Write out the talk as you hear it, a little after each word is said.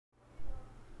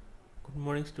Good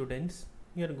morning students.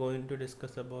 We are going to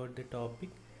discuss about the topic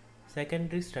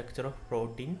secondary structure of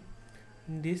protein.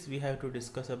 In this we have to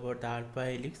discuss about the alpha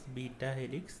helix,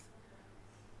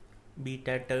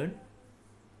 beta turn,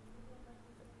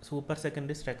 super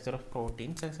secondary structure of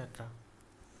proteins, etc.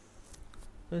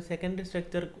 The secondary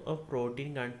structure of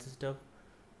protein consists of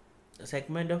a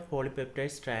segment of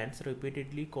polypeptide strands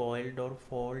repeatedly coiled or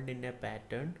folded in a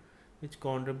pattern which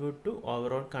contribute to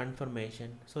overall conformation.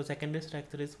 So secondary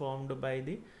structure is formed by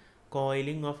the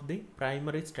coiling of the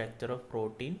primary structure of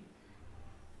protein,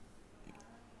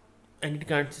 and it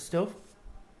consists of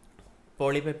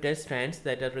polypeptide strands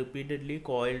that are repeatedly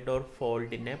coiled or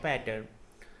folded in a pattern.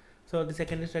 So the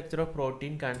secondary structure of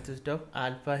protein consists of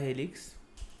alpha helix,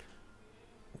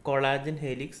 collagen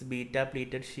helix, beta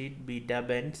pleated sheet, beta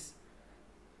bands,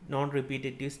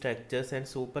 non-repetitive structures, and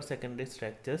super secondary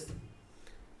structures.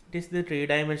 It is the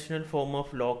three-dimensional form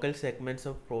of local segments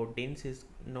of proteins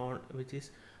which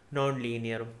is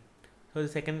non-linear. So the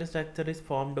secondary structure is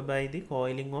formed by the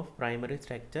coiling of primary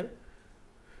structure,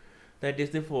 that is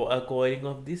the coiling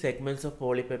of the segments of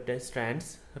polypeptide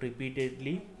strands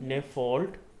repeatedly in a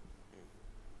fold.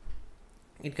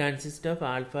 It consists of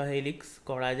alpha helix,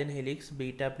 collagen helix,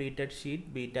 beta pleated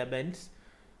sheet, beta bands,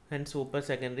 and super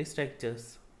secondary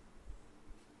structures.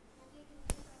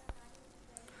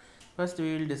 First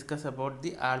we will discuss about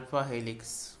the alpha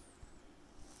helix.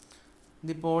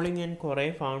 The Pauling and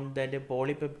Corey found that a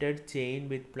polypeptide chain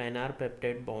with planar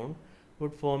peptide bond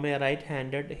would form a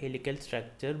right-handed helical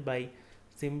structure by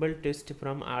simple twist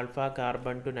from alpha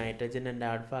carbon to nitrogen and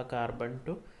alpha carbon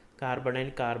to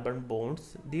carbonyl carbon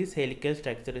bonds. This helical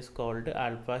structure is called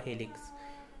alpha helix.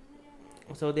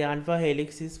 So the alpha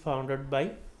helix is founded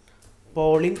by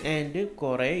Pauling and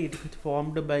Corey. It is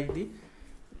formed by the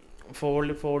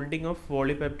folding of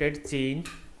polypeptide chain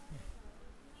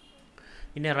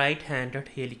in a right-handed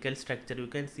helical structure. You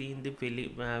can see in the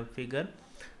figure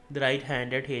the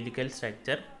right-handed helical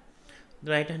structure.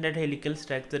 The right-handed helical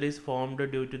structure is formed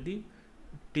due to the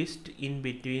twist in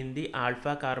between the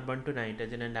alpha carbon to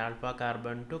nitrogen and alpha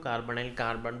carbon to carbonyl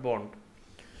carbon bond.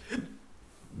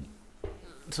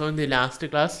 So in the last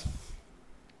classes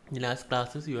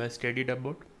you have studied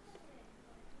about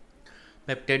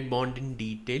peptide bond in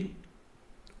detail.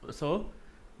 So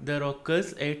there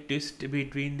occurs a twist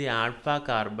between the alpha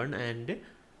carbon and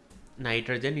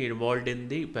nitrogen involved in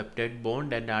the peptide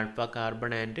bond and alpha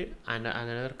carbon and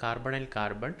another carbonyl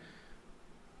carbon,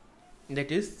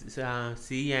 that is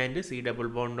C and C double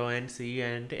bond O and C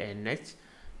and NH.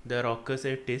 There occurs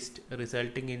a twist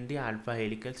resulting in the alpha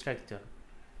helical structure.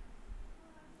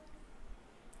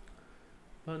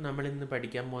 അപ്പോൾ നമ്മൾ ഇന്ന്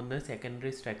പഠിക്കാൻ പോകുന്നത് secondary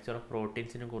structure of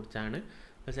പ്രോട്ടീൻസിനെ കുറിച്ചാണ്.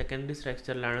 അപ്പോൾ secondary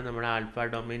സ്ട്രക്ചറിലാണ് നമ്മൾ alpha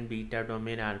domain, beta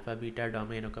domain, alpha beta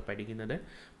domain ഒക്കെ പഠിക്കുന്നത്.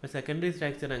 അപ്പോൾ സെക്കൻഡറി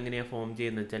സ്ട്രക്ചർ എങ്ങനെയാണ് ഫോം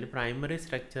ചെയ്യുന്നത് വെച്ചാൽ പ്രൈമറി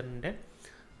സ്ട്രക്ചറിൻ്റെ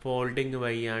ഫോൾഡിങ്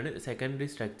വഴിയാണ് സെക്കൻഡറി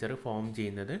സ്ട്രക്ചർ ഫോം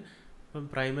ചെയ്യുന്നത്. അപ്പം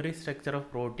primary structure of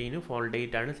protein fold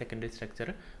ചെയ്തിട്ടാണ് സെക്കൻഡറി സ്ട്രക്ചർ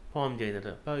ഫോം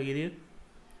ചെയ്യുന്നത്. അപ്പോൾ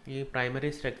ഈ പ്രൈമറി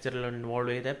സ്ട്രക്ചറിൽ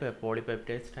ഇൻവോൾവ് ചെയ്ത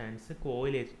പോളിപെപ്റ്റൈഡ് സ്ട്രാൻഡ്സ്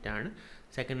കോയിൽ ചെയ്തിട്ടാണ്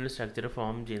സെക്കൻഡറി സ്ട്രക്ചർ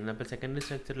ഫോം ചെയ്യുന്നത്. അപ്പോൾ സെക്കൻഡറി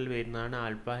സ്ട്രക്ചറിൽ വരുന്നതാണ്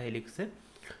alpha helix,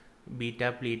 beta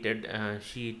pleated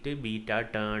sheet, beta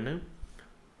turn,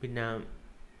 പിന്നെ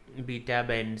ബീറ്റ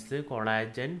ബെൻസ്,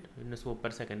 കൊളാജൻ, പിന്നെ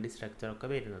സൂപ്പർ സെക്കൻഡറി സ്ട്രക്ചറൊക്കെ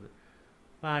വരുന്നത്.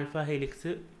 അപ്പോൾ ആൽഫ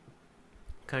ഹെലിക്സ്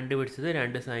കണ്ടുപിടിച്ചത്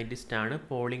രണ്ട് സയൻറ്റിസ്റ്റാണ്,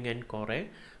 പോളിംഗ് ആൻഡ് കൊറേ.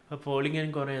 അപ്പോൾ പോളിംഗ്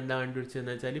ആൻഡ് കൊറേ എന്താ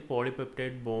കണ്ടുപിടിച്ചതെന്ന് വെച്ചാൽ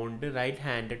polypeptide bond right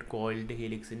handed coiled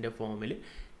ഹെലിക്സിൻ്റെ ഫോമിൽ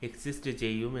എക്സിസ്റ്റ്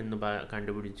ചെയ്യും എന്ന്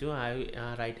കണ്ടുപിടിച്ചു. ആ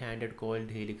റൈറ്റ് ഹാൻഡഡ്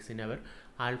കോയിൽഡ് ഹെലിക്സിന് അവർ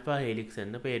ആൽഫ ഹെലിക്സ്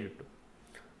എന്ന് പേരിട്ടു.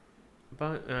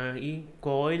 അപ്പം ഈ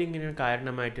കോയിലിങ്ങിന്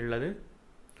കാരണമായിട്ടുള്ളത്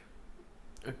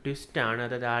ട്വിസ്റ്റാണ്,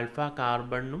 അതായത് ആൽഫ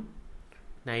കാർബണും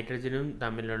നൈട്രജനും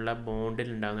തമ്മിലുള്ള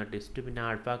ബോണ്ടിലുണ്ടാകുന്ന ട്വിസ്റ്റ്, പിന്നെ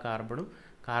ആൽഫ കാർബണും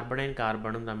കാർബണൈൽ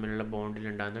കാർബണും തമ്മിലുള്ള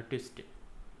ബോണ്ടിലുണ്ടാകുന്ന twist.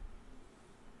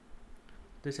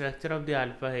 The structure of the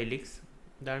alpha helix,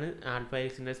 ഇതാണ് ആൽഫ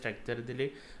ഹെലിക്സിൻ്റെ സ്ട്രക്ചർ. ഇതിൽ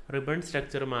റിബൺ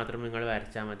സ്ട്രക്ചർ മാത്രം നിങ്ങൾ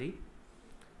വരച്ചാൽ മതി,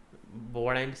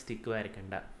 ball and stick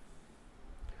വരയ്ക്കണ്ട.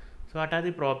 So what are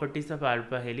the properties of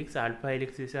alpha helix? Alpha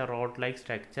helix is a rod-like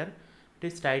structure. It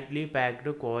is tightly packed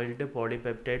coiled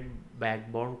polypeptide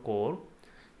backbone core.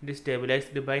 It is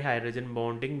stabilized by hydrogen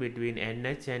bonding between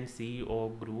NH and CO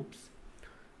groups.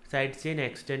 Side chain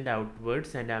extend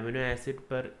outwards and amino acid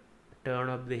per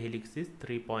turn of the helix is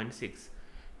 3.6.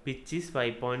 Pitch is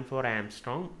 5.4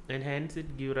 Armstrong and hence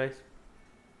it gives rise.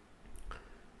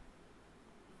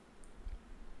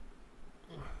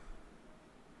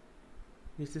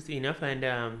 This is enough. And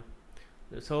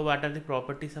so what are the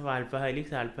properties of alpha helix?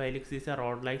 Alpha helix is a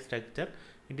rod-like structure.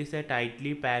 It is a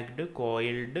tightly packed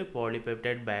coiled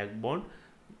polypeptide backbone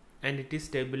and it is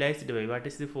stabilized by, what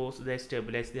is the force that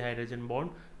stabilizes the hydrogen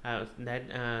bond?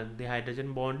 the hydrogen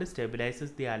bond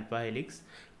stabilizes the alpha helix.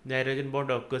 The hydrogen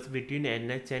bond occurs between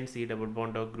NH and C double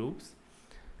bond of groups,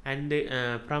 and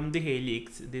from the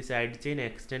helix the side chain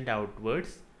extend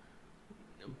outwards.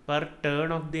 Per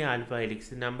turn of the alpha helix,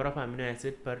 the number of amino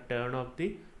acids per turn of the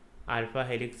alpha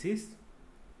helix is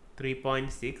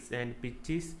 3.6 and pitch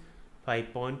is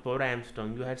 5.4 Armstrong.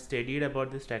 You had studied about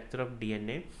the structure of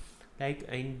DNA. Like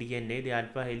in DNA, the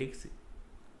alpha helix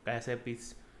has a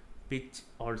pitch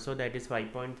also, that is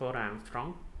 5.4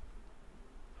 Armstrong.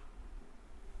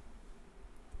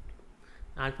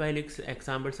 Alpha helix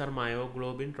examples are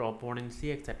myoglobin, troponin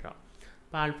C, etc.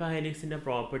 അപ്പോൾ alpha ഹെലിക്സിൻ്റെ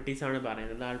properties ആണ്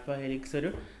പറയുന്നത്. Alpha helix ഒരു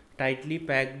tightly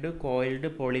packed coiled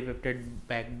polypeptide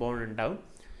back bone ഉണ്ടാവും.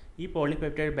 ഈ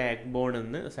polypeptide back ബോണിൽ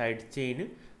നിന്ന് side ചെയിന്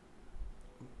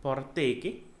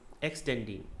പുറത്തേക്ക് extend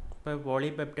ചെയ്യും. ഇപ്പോൾ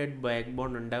പോളിപെപ്റ്റൈഡ് ബാക്ക്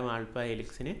ബോൺ ഉണ്ടാവും ആൽഫ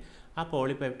ഹെലിക്സിന്. ആ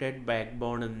പോളിപെപ്റ്റൈഡ് ബാക്ക്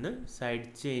ബോണിൽ നിന്ന് സൈഡ്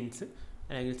ചെയിൻസ്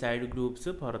അല്ലെങ്കിൽ സൈഡ് ഗ്രൂപ്പ്സ്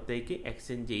പുറത്തേക്ക്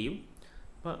എക്സ്റ്റെൻഡ് ചെയ്യും.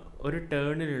 അപ്പോൾ ഒരു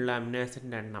ടേണിലുള്ള അമിനോ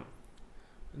ആസിഡിൻ്റെ എണ്ണം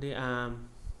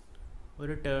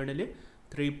ഒരു ടേണിൽ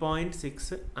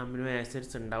 3.6 അമിനോ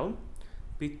ആസിഡ്സ് ഉണ്ടാവും.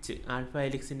 പിച്ച് ആൽഫ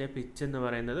ഹെലിക്സിൻ്റെ പിച്ച് എന്ന്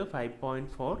പറയുന്നത്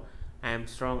 5.4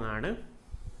 ആംസ്ട്രോങ് ആണ്.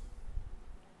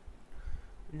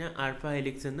 പിന്നെ ആൽഫ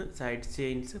ഹെലിക്സ് എന്ന് സൈഡ്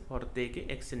ചെയിൻസ് പുറത്തേക്ക്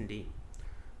എക്സ്റ്റെൻഡ് ചെയ്യും.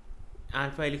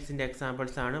 ആൽഫ ഹെലിക്സിൻ്റെ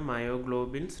എക്സാമ്പിൾസ് ആണ്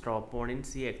മയോഗ്ലോബിൻസ്, troponin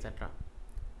C, etcetera.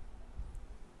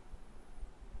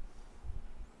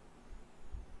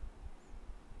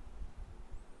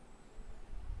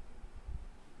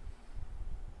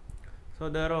 So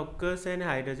there occurs an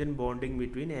hydrogen bonding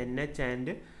between NH and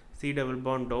C double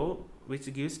bond O, which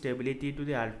gives stability to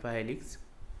the alpha helix.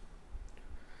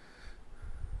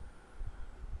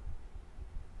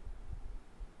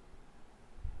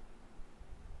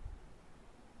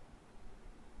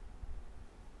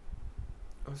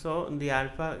 So the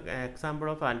example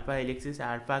of alpha helix is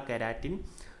alpha keratin,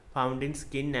 found in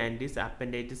skin and its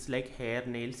appendages like hair,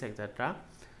 nails, etc.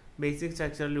 Basic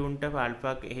structural unit of alpha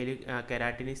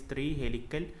keratin is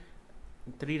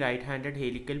 3 right-handed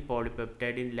helical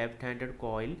polypeptide in left-handed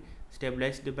coil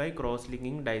stabilized by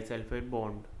cross-linking disulfide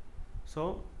bond. So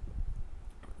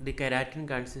the keratin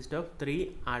consists of 3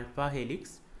 alpha helix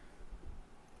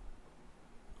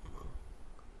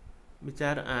which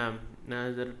are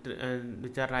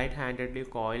right-handedly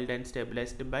coiled and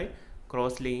stabilized by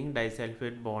cross-linking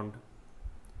disulfide bond.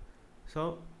 So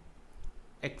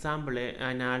example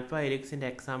alpha ഹെലിക്സിൻ്റെ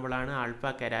എക്സാമ്പിളാണ് alpha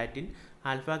keratin.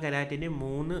 Alpha keratin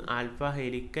 3 alpha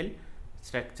helical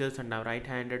structures ഉണ്ടാവും. Right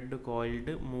handed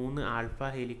coiled 3 alpha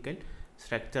helical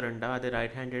structure ഉണ്ടാവും. അത്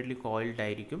right handedly coiled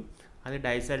ആയിരിക്കും. അത്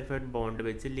disulphide bond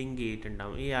വെച്ച് link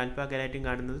ചെയ്തിട്ടുണ്ടാവും. ഈ alpha keratin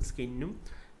കാണുന്നത് സ്കിന്നും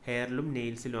ഹെയറിലും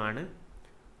നെയിൽസിലുമാണ്.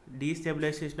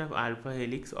 ഡീസ്റ്റെബിലൈസേഷൻ of alpha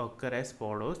helix occur as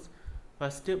follows.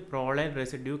 First, proline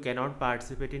residue cannot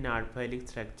participate in alpha helix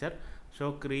structure, so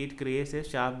it creates a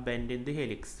sharp bend in the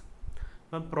helix.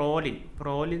 അപ്പം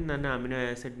proline എന്ന amino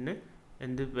ആസിഡിന്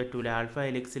എന്ത് പറ്റൂല, alpha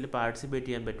ഹെലിക്സിൽ participate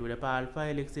ചെയ്യാൻ പറ്റൂല. അപ്പോൾ ആൽഫ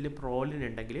ഹെലിക്സിൽ പ്രോലിൻ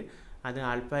ഉണ്ടെങ്കിൽ അത്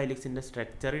ആൽഫ ഹെലിക്സിൻ്റെ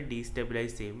സ്ട്രക്ചർ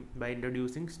ഡീസ്റ്റെബിലൈസ് ചെയ്യും by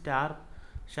introducing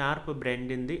sharp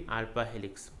Brent in the alpha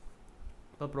helix.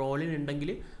 അപ്പോൾ പ്രോലിൻ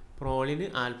ഉണ്ടെങ്കിൽ പ്രോലിന്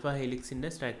ആൽഫ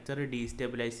ഹെലിക്സിൻ്റെ സ്ട്രക്ചർ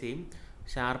ഡീസ്റ്റെബിലൈസ് ചെയ്യും,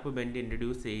 ഷാർപ്പ് ബെൻഡ്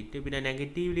ഇൻട്രൊഡ്യൂസ് ചെയ്തിട്ട്. പിന്നെ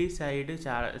നെഗറ്റീവ്ലി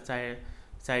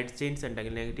സൈഡ് ചെയിൻസ്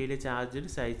ഉണ്ടെങ്കിൽ, നെഗറ്റീവ്ലി ചാർജ്ഡ്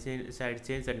സൈഡ്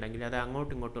ചെയിൻസ് ഉണ്ടെങ്കിൽ അത്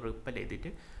അങ്ങോട്ടും ഇങ്ങോട്ടും റിപ്പൽ ചെയ്തിട്ട്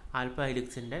ആൽഫ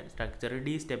ഹെലിക്സിൻ്റെ സ്ട്രക്ചർ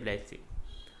ഡീസ്റ്റെബിലൈസ് ചെയ്യും.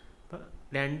 അപ്പോൾ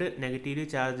 2 നെഗറ്റീവ്ലി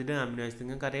ചാർജ്ഡ് അമിനോ ആസിഡ്,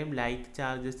 നിങ്ങൾക്കറിയാം ലൈക്ക്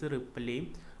ചാർജസ് റിപ്പൽ ചെയ്യും,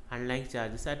 അൺലൈക്ക്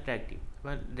ചാർജസ് അട്രാക്ട് ചെയ്യും.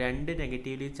 അപ്പോൾ 2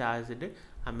 നെഗറ്റീവ്ലി ചാർജ്ഡ്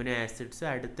അമിനോ ആസിഡ്സ്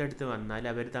അടുത്തടുത്ത് വന്നാൽ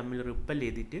അവർ തമ്മിൽ റിപ്പൽ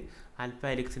ചെയ്തിട്ട് ആൽഫ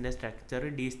ഹെലിക്സിൻ്റെ സ്ട്രക്ചർ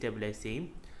ഡീസ്റ്റെബിലൈസ് ചെയ്യും.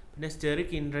 പിന്നെ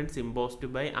steric hindrance imposed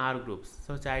by R groups.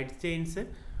 So side chains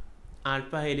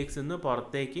alpha helix നിന്ന്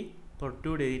പുറത്തേക്ക്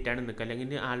പ്രൊട്രൂഡ് ചെയ്തിട്ടാണ് നിൽക്കുക,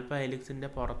 അല്ലെങ്കിൽ ആൽഫ ഹെലിക്സിൻ്റെ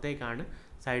പുറത്തേക്കാണ്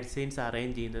സൈഡ് ചെയിൻസ്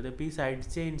അറേഞ്ച് ചെയ്യുന്നത്. ഇപ്പോൾ ഈ സൈഡ്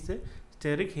ചെയിൻസ്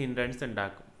സ്റ്റെറിക് ഹിൻഡ്രൻസ്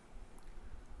ഉണ്ടാക്കും.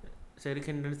 സ്റ്റെറിക്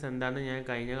ഹിൻഡ്രൻസ് എന്താണെന്ന് ഞാൻ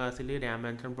കഴിഞ്ഞ ക്ലാസ്സിൽ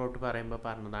രാമാന്തരം പ്ലോട്ട് പറയുമ്പോൾ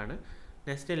പറഞ്ഞതാണ്.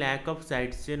 Next, lack of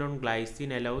side chain on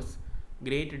glycine allows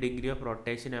great degree of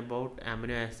rotation about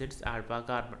amino acids alpha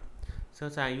carbon. So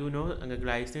you know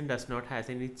glycine does not has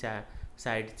any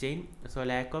side chain, so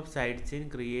lack of side chain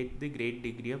create the great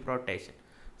degree of rotation.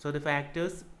 So the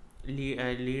factors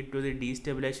lead to the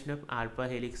destabilization of alpha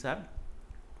helix are: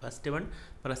 first one,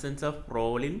 presence of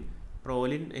proline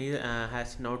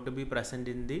has not to be present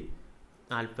in the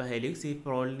alpha helix. If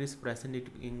proline is present, it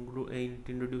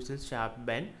introduces sharp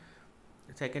bend.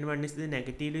 Second one is the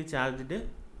negatively charged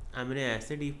amino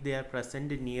acid. If they are present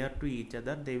near to each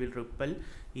other, they will repel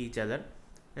each other.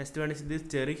 Next one is this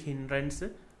steric hindrance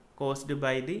caused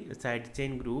by the side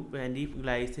chain group, and if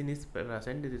glycine is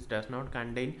present, this does not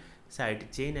contain side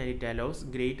chain and it allows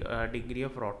great degree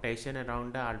of rotation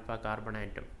around the alpha carbon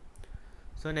atom.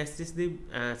 So next is the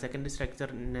secondary structure.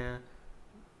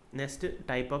 Next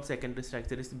type of secondary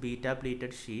structure is beta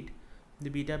pleated sheet. The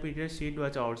beta pleated sheet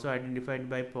was also identified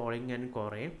by Pauling and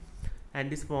Corey,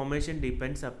 and this formation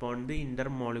depends upon the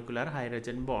intermolecular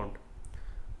hydrogen bond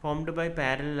formed by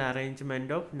parallel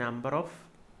arrangement of number of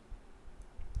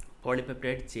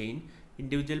polypeptide chain.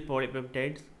 Individual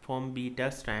polypeptides form beta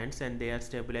strands and they are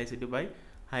stabilized by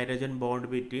hydrogen bond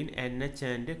between NH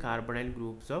and carbonyl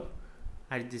groups of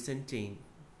adjacent chain.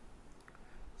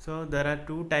 So there are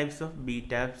two types of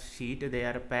beta sheet. They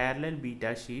are parallel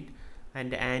beta sheet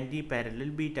and anti-parallel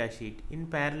beta sheet. In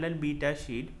parallel beta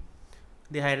sheet,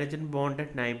 the hydrogen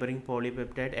bonded neighboring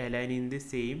polypeptide align in the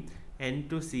same N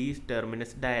to C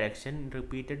terminus direction.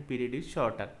 Repeated period is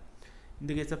shorter. In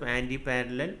the case of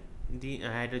anti-parallel, the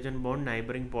hydrogen bond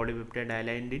neighboring polypeptide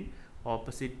aligned in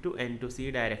opposite to N to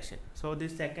C direction. So the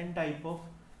second type of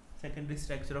secondary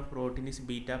structure of protein is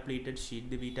beta pleated sheet.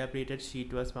 The beta pleated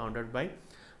sheet was founded by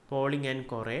Pauling and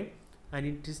Corey, and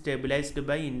it is stabilized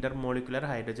by intermolecular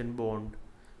hydrogen bond.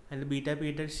 And the beta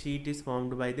pleated sheet is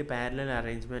formed by the parallel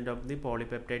arrangement of the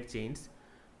polypeptide chains,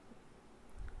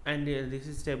 and this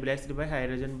is stabilized by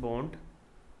hydrogen bond.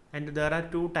 And there are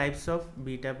two types of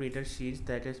beta pleated sheets,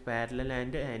 that is parallel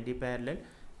and anti-parallel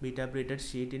beta pleated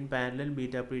sheet. In parallel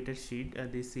beta pleated sheet,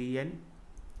 the CN,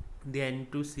 the N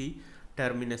to C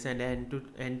terminus and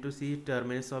N to C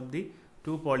terminus of the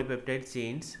two polypeptide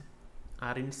chains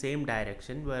are in same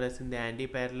direction, whereas in the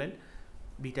anti-parallel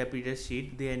beta pleated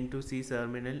sheet, the N to C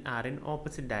terminal are in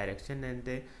opposite direction, and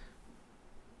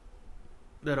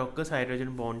there occurs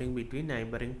hydrogen bonding between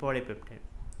neighboring polypeptide.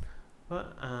 അപ്പോൾ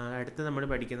അടുത്ത് നമ്മൾ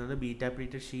പഠിക്കുന്നത് beta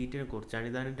pleated ഷീറ്റിനെ കുറിച്ചാണ്.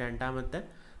 ഇതാണ് രണ്ടാമത്തെ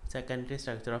secondary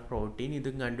structure of protein.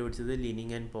 ഇതും കണ്ടുപിടിച്ചത്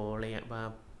ലിനിങ് and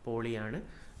പോളിയാണ്,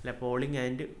 അല്ല പോളിങ്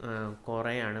ആൻഡ്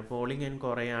കൊറയാണ്. പോളിങ് ആൻഡ്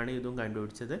കൊറയാണ് ഇതും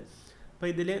കണ്ടുപിടിച്ചത്. അപ്പോൾ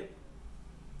ഇതിൽ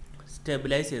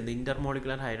സ്റ്റെബിലൈസ് ചെയ്യുന്നത്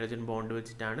ഇന്റർമോളിക്കുലർ ഹൈഡ്രജൻ ബോണ്ട്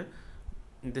വെച്ചിട്ടാണ്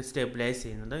ഇത് സ്റ്റെബിലൈസ്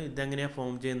ചെയ്യുന്നത്. ഇതെങ്ങനെയാണ്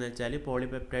ഫോം ചെയ്യുന്നത് വെച്ചാൽ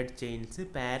പോളിപെപ്റ്റൈഡ് ചെയിൻസ്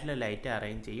പാരലലായിട്ട്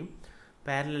അറേഞ്ച് ചെയ്യും.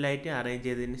 പാരലലായിട്ട് അറേഞ്ച്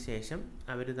ചെയ്തതിന് ശേഷം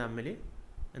അവർ തമ്മിൽ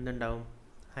എന്തുണ്ടാവും,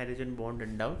 ഹൈഡ്രജൻ ബോണ്ട്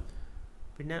ഉണ്ടാവും.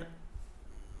 പിന്നെ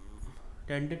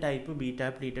രണ്ട് ടൈപ്പ് ബീറ്റ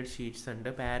പ്ലീറ്റഡ് ഷീറ്റ്സ് ഉണ്ട്,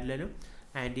 പാരലലും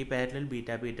ആൻറ്റി പാരലൽ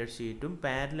ബീറ്റ പ്ലീറ്റഡ് ഷീറ്റും.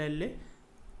 പാരലലിൽ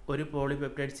ഒരു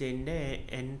പോളിപെപ്റ്റൈഡ് ചെയിനിൻ്റെ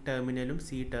എൻ ടെർമിനലും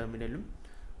സി ടെർമിനലും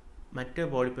മറ്റ്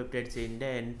പോളിപെപ്റ്റൈഡ് ചെയിനിൻ്റെ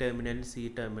എൻ ടെർമിനലും സി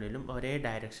ടെർമിനലും ഒരേ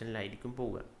ഡയറക്ഷനിലായിരിക്കും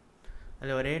പോവുക.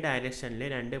 അല്ല, ഒരേ ഡയറക്ഷനിൽ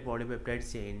രണ്ട് പോളിപെപ്റ്റൈഡ്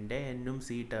ചെയിനിൻ്റെ എന്നും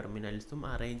സി ടെർമിനൽസും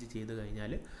അറേഞ്ച് ചെയ്ത്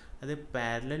കഴിഞ്ഞാൽ അത്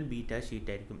പാരലൽ ബീറ്റ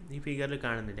ഷീറ്റ് ആയിരിക്കും. ഈ ഫിഗറിൽ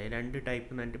കാണുന്നില്ലേ, രണ്ട്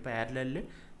ടൈപ്പ് എന്നിട്ട് പാരലലിൽ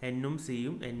എന്നും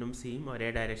സിയും ഒരേ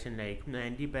ഡയറക്ഷനിലായിരിക്കും.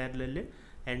 ആൻറ്റി പാരലലിൽ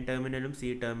എൻ ടെർമിനലും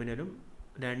സി ടെർമിനലും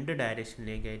രണ്ട്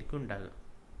ഡയറക്ഷനിലേക്കായിരിക്കും ഉണ്ടാകുക.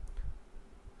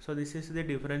 So this is the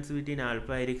difference between alpha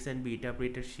helix and beta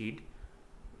pleated sheet.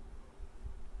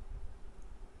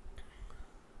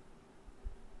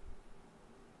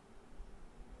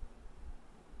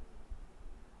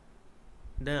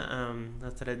 ഇത്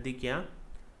ശ്രദ്ധിക്കുക,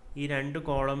 ഈ രണ്ട്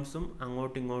കോളംസും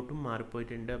അങ്ങോട്ടും ഇങ്ങോട്ടും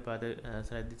മാറിപ്പോയിട്ടുണ്ട്. അപ്പോൾ അത്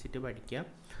ശ്രദ്ധിച്ചിട്ട് പഠിക്കുക.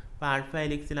 അപ്പോൾ ആൽഫ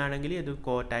ഹെലിക്സിലാണെങ്കിൽ ഇത്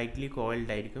ടൈറ്റ്ലി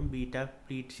കോയിൽഡ് ആയിരിക്കും. Beta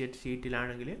pleated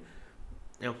ഷീറ്റിലാണെങ്കിൽ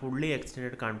fully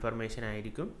extended confirmation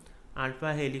ആയിരിക്കും. ആൽഫ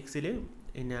ഹെലിക്സിൽ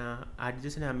പിന്നെ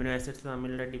അഡ്ജസ്റ്റന്റ് അമിനോ ആസിഡ്സ്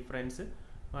തമ്മിലുള്ള ഡിഫറൻസ്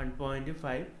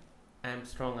 1.5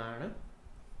 ആംസ്ട്രോങ് ആണ്.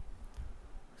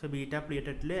 So beta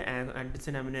പ്ലീറ്റഡിൽ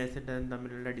adjacent amino acid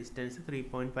തമ്മിലുള്ള ഡിസ്റ്റൻസ്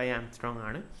 3.5 ആംസ്ട്രോങ്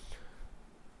ആണ്.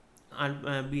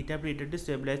 Beta pleated is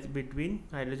stabilized between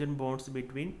hydrogen bonds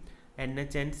between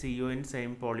NH and CO in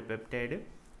same polypeptide.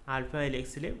 Alpha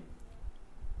helix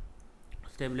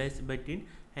stabilized between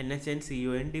NH and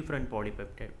CO in different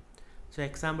polypeptide. So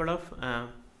example of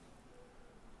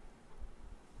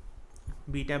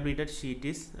beta pleated sheet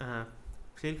is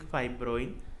silk fibroin.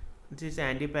 This is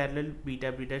anti-parallel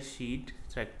beta pleated sheet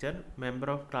structure, member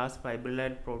of class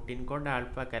fibrillary protein called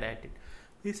alpha keratin.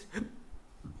 This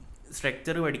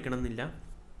structure പഠിക്കണമെന്നില്ല,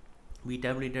 beta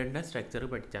പ്ലീറ്റഡിൻ്റെ structure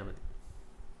പഠിച്ചാൽ മതി.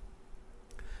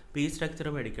 അപ്പോൾ ഈ structure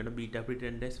പഠിക്കണം, beta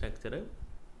പ്ലീറ്റഡിൻ്റെ structure.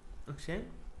 പക്ഷേ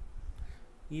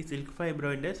ഈ silk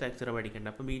ഫൈബ്രോയിൻ്റെ structure പഠിക്കേണ്ട.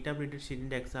 അപ്പോൾ beta pleated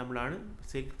ഷീറ്റിൻ്റെ എക്സാമ്പിളാണ്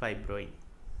silk ഫൈബ്രോയിൻ.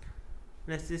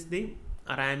 Next is the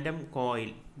random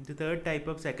coil. The third type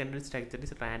of secondary structure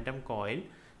is random coil.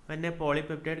 When a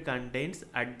polypeptide contains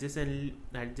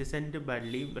adjacent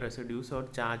bundle residues or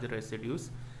charge residues,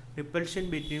 repulsion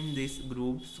between these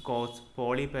groups cause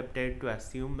polypeptide to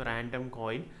assume random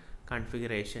coil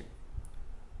configuration.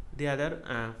 The other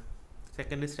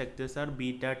secondary structures are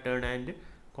beta turn and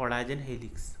collagen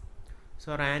helix.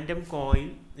 So random coil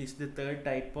is the third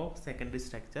type of secondary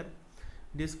structure.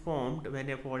 It is formed when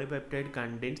a polypeptide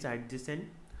contains adjacent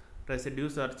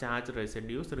residues or charged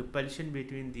residues. Repulsion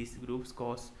between these groups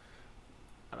cause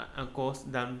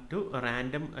them to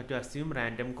assume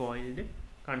random coiled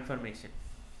conformation.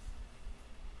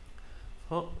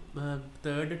 So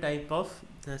third type of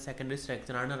secondary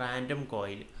structure ആണ് random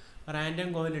coil. Random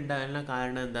coil ഉണ്ടാകാനുള്ള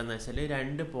കാരണം എന്താണെന്ന് വെച്ചാൽ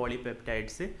രണ്ട്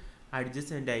polypeptides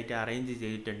adjacent ആയിട്ട് arrange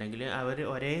ചെയ്തിട്ടുണ്ടെങ്കിൽ അവർ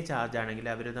ഒരേ charge ആണെങ്കിൽ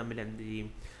അവർ തമ്മിൽ എന്ത് ചെയ്യും,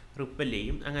 റിപ്പൽ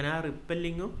ചെയ്യും. അങ്ങനെ ആ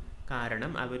റിപ്പല്ലിങ്ങും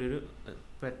കാരണം അവരൊരു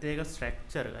പ്രത്യേക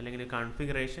സ്ട്രക്ചർ അല്ലെങ്കിൽ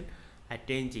കോൺഫിഗറേഷൻ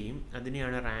അറ്റൈൻ ചെയ്യും.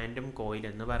 അതിനെയാണ് റാൻഡം കോയിൽ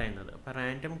എന്ന് പറയുന്നത്. അപ്പോൾ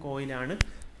random കോയിലാണ്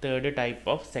third type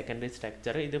of secondary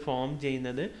structure. ഇത് ഫോം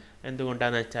ചെയ്യുന്നത്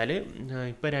എന്തുകൊണ്ടാണെന്ന് വെച്ചാൽ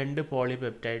ഇപ്പോൾ രണ്ട്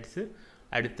പോളിപെപ്റ്റൈഡ്സ്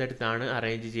അടുത്തടുത്താണ്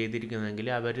അറേഞ്ച് ചെയ്തിരിക്കുന്നതെങ്കിൽ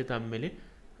അവർ തമ്മിൽ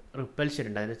റിപ്പൽഷൻ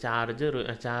ഉണ്ട്. അതായത്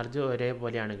ചാർജ്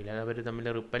ഒരേപോലെയാണെങ്കിൽ അവർ തമ്മിൽ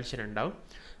റിപ്പൽഷൻ ഉണ്ടാവും.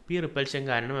 ഈ റിപ്പൽഷൻ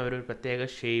കാരണം അവരൊരു പ്രത്യേക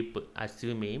ഷേപ്പ്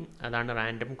അസ്യൂം ചെയ്യും. അതാണ്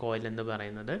റാൻഡം കോയിൽ എന്ന്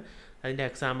പറയുന്നത്. അതിൻ്റെ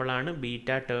എക്സാമ്പിളാണ് ബീറ്റ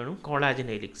ടേണും കൊളാജൻ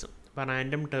ഹെലിക്സും. അപ്പോൾ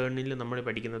റാൻഡം ടേണിൽ നമ്മൾ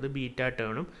പഠിക്കുന്നത് ബീറ്റ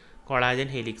ടേണും കൊളാജൻ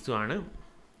ഹെലിക്സും ആണ്.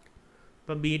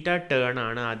 ഇപ്പോൾ ബീറ്റ ടേൺ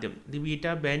ആണ് ആദ്യം. The beta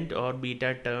bend or beta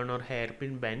turn or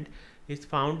hairpin bend is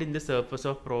found in the surface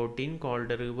of protein called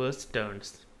reverse turns.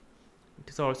 It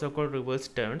is also called reverse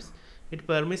turns. It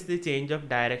permits the change of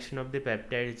direction of the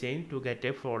peptide chain to get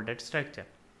a folded structure.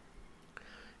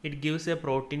 It gives a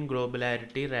protein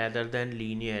globularity rather than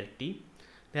linearity.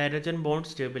 The hydrogen bond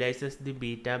stabilizes the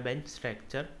beta bend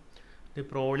structure. The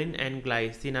proline and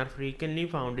glycine are frequently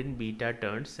found in beta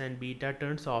turns, and beta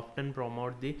turns often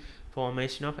promote the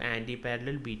formation of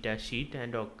antiparallel beta sheet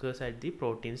and occurs at the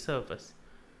protein surface.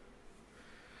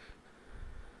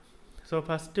 So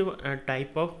first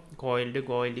type of coiled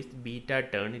coil is beta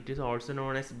turn. It is also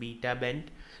known as beta bend,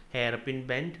 hairpin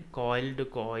bend, coiled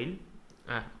coil,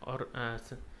 or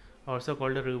also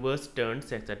called reverse turns,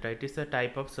 etc. It is a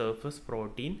type of surface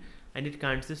protein, and it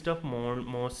consists of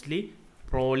mostly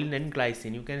proline and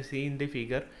glycine. You can see in the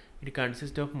figure it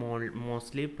consists of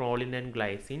mostly proline and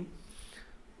glycine,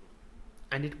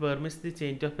 and it permits the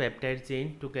change of peptide chain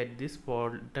to get this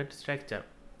folded structure.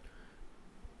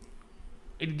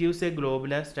 It gives a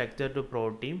globular structure to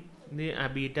protein. The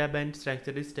beta bend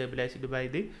structure is stabilized by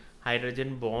the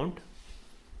hydrogen bond,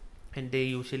 and they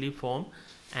usually form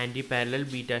antiparallel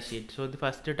beta sheet. So the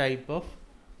first type of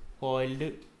coiled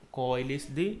coil is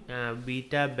the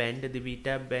beta bend. The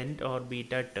beta bend or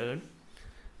beta turn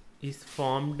is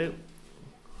formed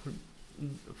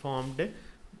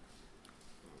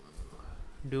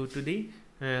due to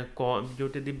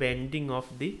the bending of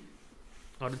the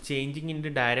or changing in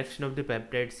the direction of the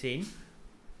peptide chain,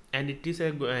 and it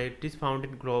is found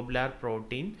in globular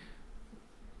protein,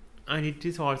 and it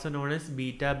is also known as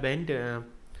beta bend,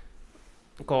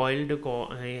 coiled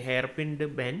hairpin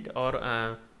bend, or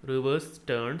reverse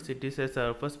turns. It is a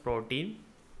surface protein,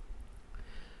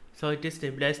 so it is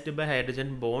stabilized by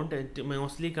hydrogen bond. It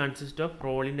mostly consists of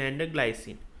proline and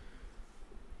glycine,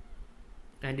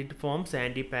 and it forms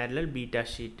antiparallel beta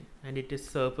sheet, and it is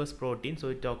surface protein, so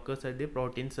it occurs at the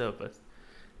protein surface.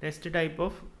 Next type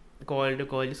of coiled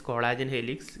coil is collagen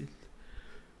helix.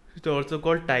 It's also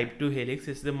called type 2 helix.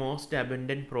 It's the most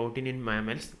abundant protein in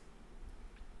mammals,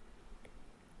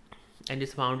 and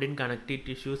is found in connective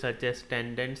tissue such as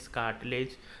tendons,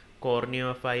 cartilage, cornea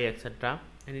of eye, etc.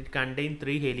 And it contains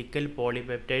 3 helical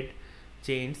polypeptide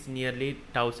chains nearly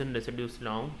 1000 residues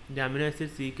long. The amino acid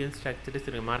sequence structure is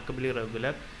remarkably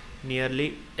regular. Nearly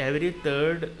every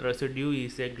third residue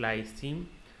is a glycine.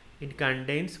 It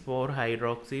contains 4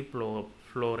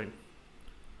 hydroxyproline.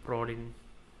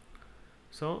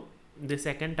 So the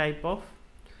second type of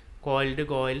coiled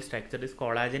coil structure is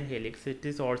collagen helix. It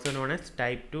is also known as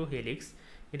type 2 helix.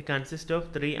 It consists of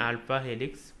 3 alpha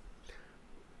helix.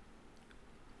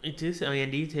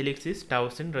 And each helix is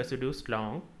 1000 residues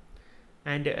long.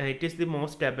 And it is the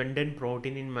most abundant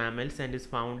protein in mammals and is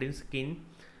found in skin.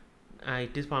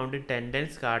 It is found in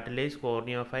tendons, cartilage,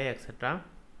 cornea of eye, etc.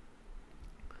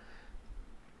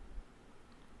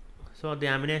 So the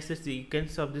amino acid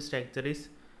sequence of the structure is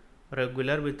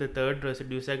regular, with the third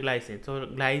residue a glycine. So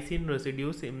glycine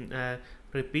residues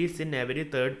repeats in every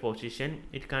third position.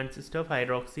 It consists of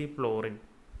hydroxyproline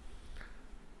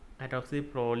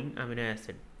amino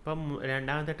acid. അപ്പം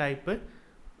രണ്ടാമത്തെ type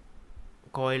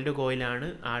coiled കോയിലാണ്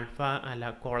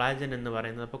collagen എന്ന്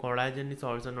പറയുന്നത്. അപ്പോൾ collagen is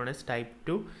also known as type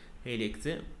 2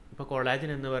 helix. ഇപ്പോൾ collagen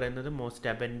എന്ന് പറയുന്നത് most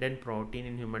abundant protein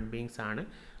in human beings ആണ്.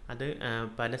 അത്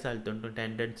പല സ്ഥലത്തുണ്ട്,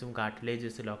 ടെൻഡൻസും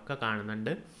കാർട്ടിലേജസിലും ഒക്കെ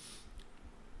കാണുന്നുണ്ട്.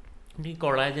 ഈ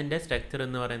കൊളാജൻ്റെ സ്ട്രക്ചർ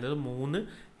എന്ന് പറയുന്നത് 3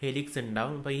 ഹെലിക്സ്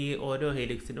ഉണ്ടാവും. അപ്പോൾ ഈ ഓരോ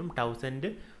ഹെലിക്സിനും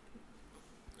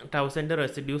 1000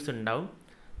 റെസിഡ്യൂസ് ഉണ്ടാവും.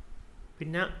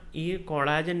 പിന്നെ ഈ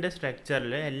കൊളാജൻ്റെ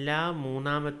സ്ട്രക്ചറിൽ എല്ലാ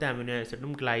മൂന്നാമത്തെ അമിനോ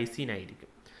ആസിഡും ഗ്ലൈസിൻ ആയിരിക്കും.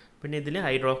 പിന്നെ ഇതിൽ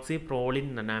ഹൈഡ്രോക്സി പ്രോളിൻ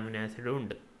എന്ന അമിനോ ആസിഡും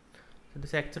ഉണ്ട്. The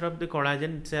structure of the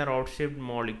collagen is a rod-shaped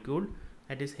molecule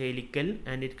that is helical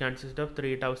and it consists of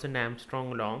 3000 Armstrong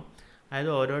long.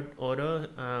 അതായത് ഓരോ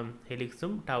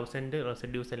ഹെലിക്സും 1000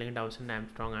 റെസിഡ്യൂസ് അല്ലെങ്കിൽ 1000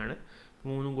 ആംസ്ട്രോങ് ആണ്.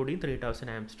 മൂന്നും കൂടി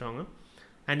 3000 Armstrong.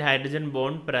 And hydrogen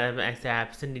bond is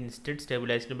absent, instead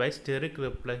stabilized by steric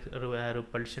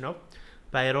repulsion of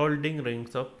pyrolytic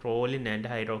rings of proline and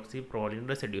hydroxyproline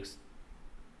residues.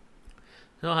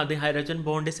 So the hydrogen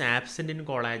bond is absent in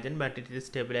collagen, but it is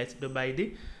stabilized by the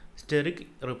steric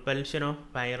repulsion of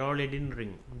pyrrolidine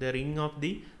ring. The ring of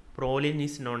the proline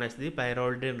is known as the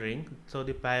pyrrolidine ring. So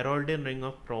the pyrrolidine ring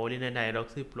of proline and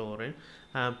hydroxyproline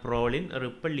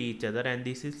repel each other, and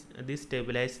this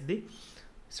stabilizes the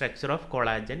structure of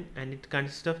collagen, and it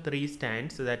consists of 3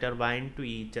 strands that are bind to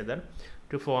each other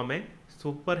to form a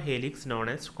super helix known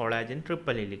as collagen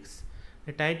triple helix.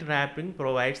 The tight wrapping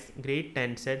provides great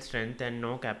tensile strength and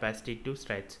no capacity to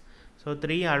stretch. So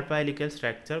 3 alpha helical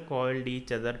structure coiled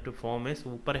each other to form a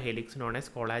super helix known as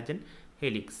collagen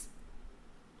helix.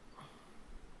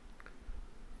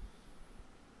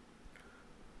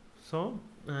 So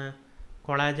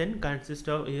collagen consists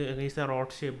of is a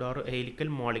rod-shaped or helical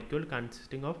molecule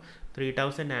consisting of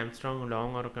 3000 Armstrong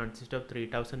long or consists of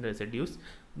 3000 residues.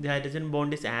 The hydrogen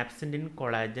bond is absent in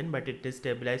collagen, but it is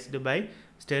stabilized by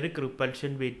steric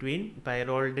repulsion between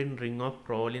pyrrolidine ring of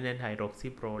proline and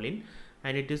hydroxyproline,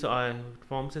 and it is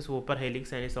forms a super helix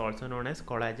and is also known as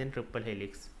collagen triple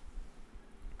helix.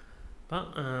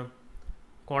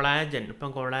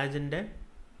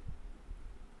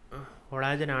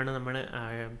 കൊളാജനാണ് നമ്മൾ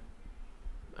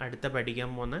അടുത്ത പഠിക്കാൻ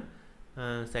പോകുന്ന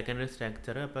secondary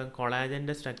structure. അപ്പം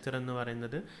കൊളാജൻ്റെ structure എന്ന്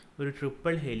പറയുന്നത് ഒരു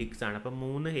triple helix ആണ്. അപ്പം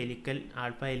 3 helical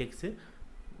alpha helix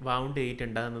wound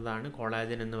ചെയ്തിട്ടുണ്ടാകുന്നതാണ്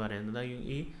collagen എന്ന് പറയുന്നത്.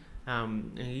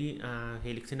 ഈ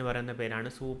ഹെലിക്സിന് പറയുന്ന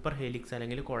പേരാണ് സൂപ്പർ ഹെലിക്സ്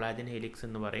അല്ലെങ്കിൽ കൊളാജൻ ഹെലിക്സ്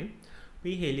എന്ന് പറയും. അപ്പോൾ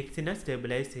ഈ ഹെലിക്സിനെ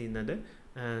സ്റ്റെബിലൈസ് ചെയ്യുന്നത്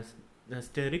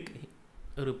സ്റ്റെറിക്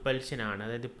റിപ്പൽഷനാണ്.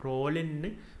 അതായത്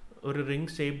പ്രോലിന് ഒരു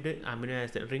റിംഗ് ഷേപ്ഡ് അമിനോ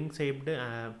ആസിഡ്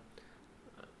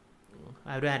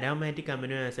ഒരു അരോമാറ്റിക്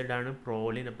അമിനോ ആസിഡാണ്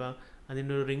പ്രോലിൻ. അപ്പോൾ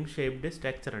അതിനൊരു റിംഗ് ഷേപ്ഡ്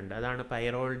സ്ട്രക്ചർ ഉണ്ട്, അതാണ്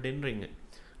പൈറോളിഡിൻ റിങ്.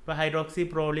 അപ്പോൾ ഹൈഡ്രോക്സി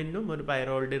പ്രോലിനും ഒരു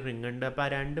പൈറോളിഡിൻ റിങ് ഉണ്ട്. അപ്പോൾ ആ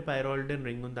 2 പൈറോളിഡിൻ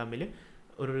റിങ്ങും തമ്മിൽ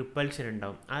ഒരു റിപ്പൽഷൻ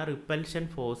ഉണ്ടാവും. ആ റിപ്പൽഷൻ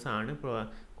ഫോഴ്സാണ്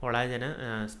കൊളാജനെ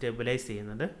സ്റ്റെബിലൈസ്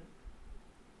ചെയ്യുന്നത്.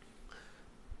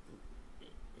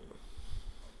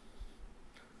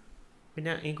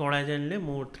 പിന്നെ ഈ കൊളാജനിൽ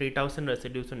 3000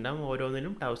 റെസിഡ്യൂസ് ഉണ്ടാവും,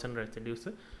 ഓരോന്നിനും 1000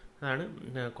 റെസിഡ്യൂസ്. അതാണ്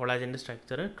കൊളാജൻ്റെ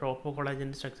സ്ട്രക്ചർ. ട്രോപ്പോ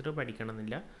കൊളാജൻ്റെ സ്ട്രക്ചർ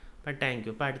പഠിക്കണമെന്നില്ല. അപ്പോൾ താങ്ക്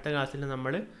യു. അപ്പോൾ അടുത്ത ക്ലാസ്സിൽ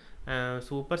നമ്മൾ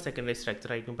സൂപ്പർ സെക്കൻഡറി സ്ട്രക്ചർ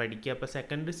ആയിരിക്കും പഠിക്കുക. അപ്പോൾ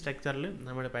സെക്കൻഡറി സ്ട്രക്ചറിൽ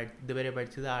നമ്മൾ ഇതുവരെ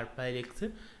പഠിച്ചത് alpha helix,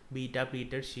 beta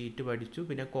pleated sheet പഠിച്ചു.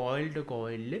 പിന്നെ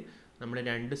കോയിലിൽ നമ്മൾ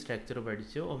 2 സ്ട്രക്ചർ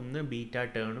പഠിച്ചു. ഒന്ന് ബീറ്റാ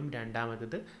ടേണും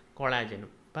രണ്ടാമത്തത്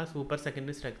കൊളാജനും. അപ്പോൾ സൂപ്പർ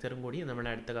സെക്കൻഡറി സ്ട്രക്ചറും കൂടി നമ്മൾ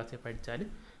അടുത്ത ക്ലാസ്സിൽ പഠിച്ചാൽ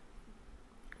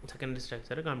സെക്കൻഡറി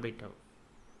സ്ട്രക്ചർ കംപ്ലീറ്റ് ആവും.